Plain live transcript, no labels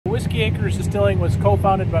Whiskey Acres Distilling was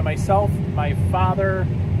co-founded by myself, my father,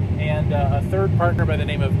 and a third partner by the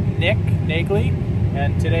name of Nick Nagley.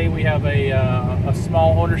 And today we have a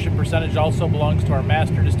small ownership percentage also belongs to our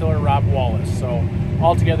master distiller, Rob Wallace. So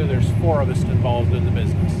altogether there's 4 of us involved in the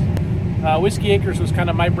business. Whiskey Acres was kind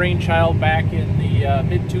of my brainchild back in the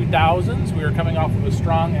mid-2000s. We were coming off of a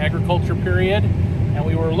strong agriculture period, and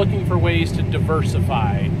we were looking for ways to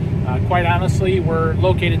diversify. Quite honestly, we're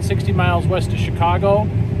located 60 miles west of Chicago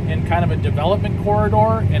in kind of a development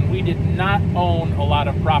corridor, and we did not own a lot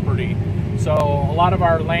of property. So a lot of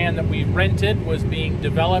our land that we rented was being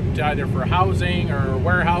developed either for housing or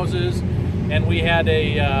warehouses, and we had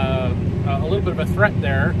a little bit of a threat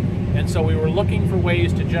there. And so we were looking for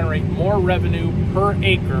ways to generate more revenue per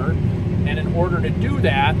acre, and in order to do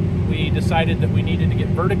that, we decided that we needed to get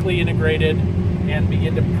vertically integrated and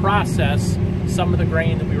begin to process some of the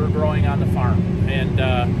grain that we were growing on the farm.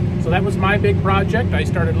 And so that was my big project. I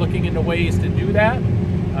started looking into ways to do that.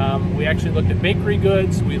 We actually looked at bakery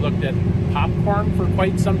goods, we looked at popcorn for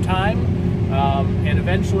quite some time, and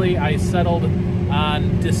eventually I settled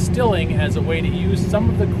on distilling as a way to use some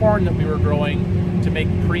of the corn that we were growing to make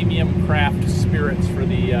premium craft spirits for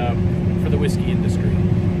the whiskey industry.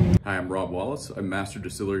 Hi, I'm Rob Wallace. I'm master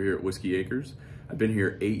distiller here at Whiskey Acres. I've been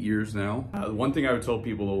here 8 years now. The one thing I would tell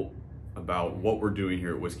people about what we're doing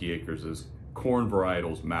here at Whiskey Acres is corn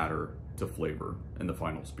varietals matter to flavor and the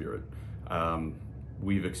final spirit.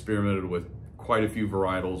 We've experimented with quite a few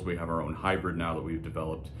varietals. We have our own hybrid now that we've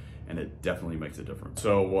developed, and it definitely makes a difference.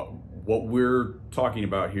 So what we're talking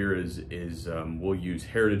about here is we'll use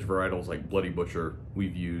heritage varietals like Bloody Butcher.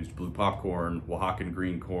 We've used blue popcorn, Oaxacan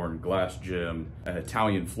green corn, glass gem, an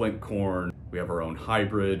Italian flint corn. We have our own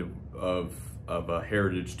hybrid of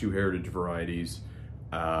two heritage varieties.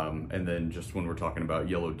 And then just when we're talking about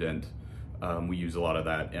yellow dent, we use a lot of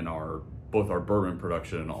that in both our bourbon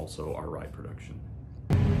production and also our rye production.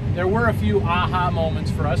 There were a few aha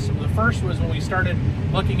moments for us. The first was when we started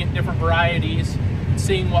looking at different varieties,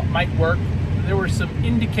 seeing what might work. There were some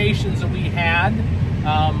indications that we had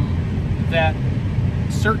that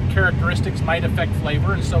certain characteristics might affect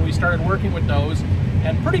flavor, and so we started working with those.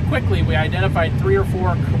 And pretty quickly we identified 3 or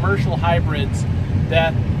 4 commercial hybrids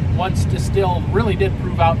that, once distilled, really did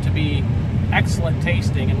prove out to be excellent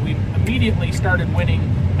tasting, and we immediately started winning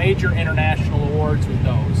major international awards with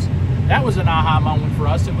those. That was an aha moment for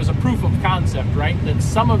us. It was a proof of concept, right? That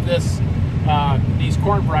some of these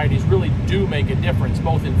corn varieties really do make a difference,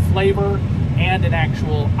 both in flavor and in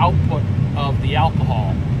actual output of the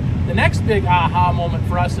alcohol. The next big aha moment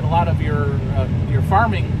for us, and a lot of your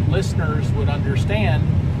farming listeners would understand,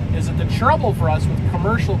 is that the trouble for us with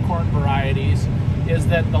commercial corn varieties is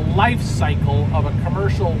that the life cycle of a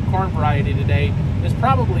commercial corn variety today is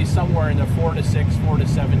probably somewhere in the 4 to 6, 4 to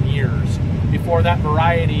 7 years before that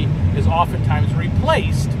variety is oftentimes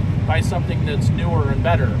replaced by something that's newer and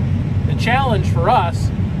better. The challenge for us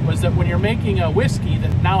was that when you're making a whiskey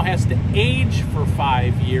that now has to age for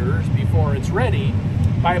 5 years before it's ready,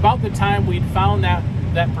 by about the time we'd found that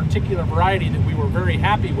particular variety that we were very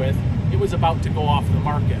happy with, it was about to go off the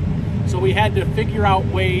market. So we had to figure out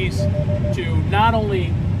ways to not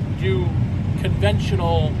only do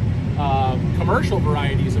conventional commercial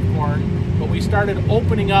varieties of corn, but we started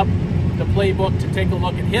opening up the playbook to take a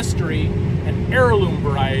look at history and heirloom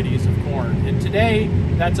varieties of corn. And today,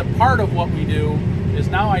 that's a part of what we do, is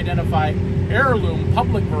now identify heirloom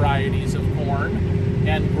public varieties of corn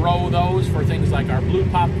and grow those for things like our blue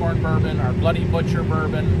popcorn bourbon, our Bloody Butcher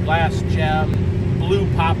bourbon, glass gem.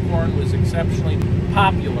 Blue popcorn was exceptionally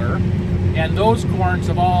popular, and those corns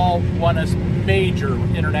have all won us major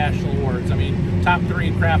international awards. I mean, top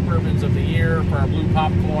 3 craft bourbons of the year for our blue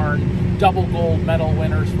popcorn, double gold medal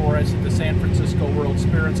winners for us at the San Francisco World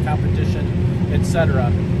Spirits Competition, etc.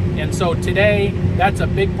 And so today, that's a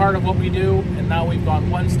big part of what we do, and now we've gone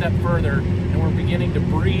one step further, and we're beginning to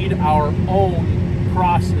breed our own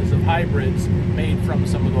crosses of hybrids made from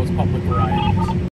some of those public varieties.